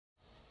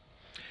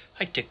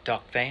Hi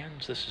TikTok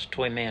fans, this is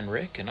Toyman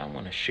Rick and I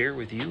want to share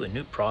with you a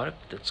new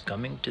product that's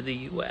coming to the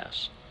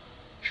US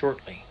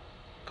shortly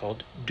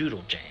called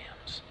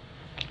DoodleJamz.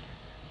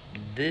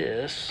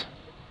 This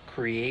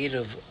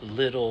creative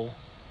little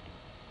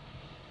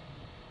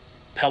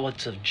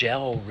pellets of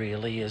gel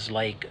really is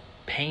like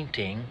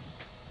painting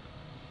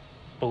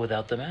but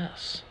without the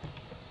mess.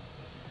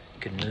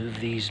 You can move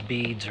these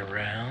beads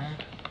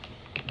around.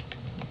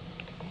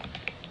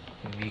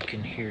 Maybe you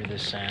can hear the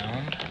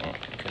sound.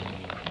 You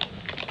can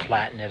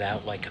flatten it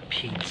out like a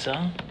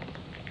pizza,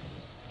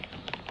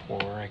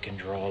 or I can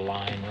draw a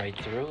line right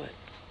through it,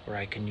 or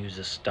I can use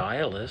a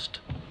stylus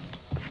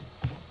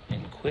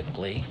and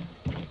quickly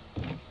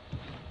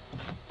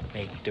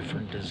make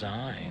different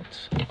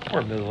designs,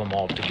 or move them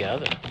all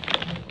together.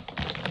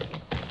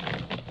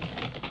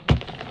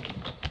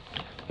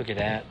 Look at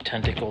that,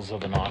 tentacles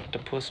of an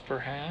octopus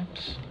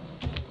perhaps.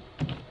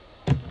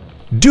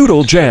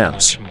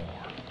 DoodleJamz. So much more.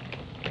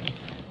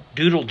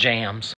 DoodleJamz.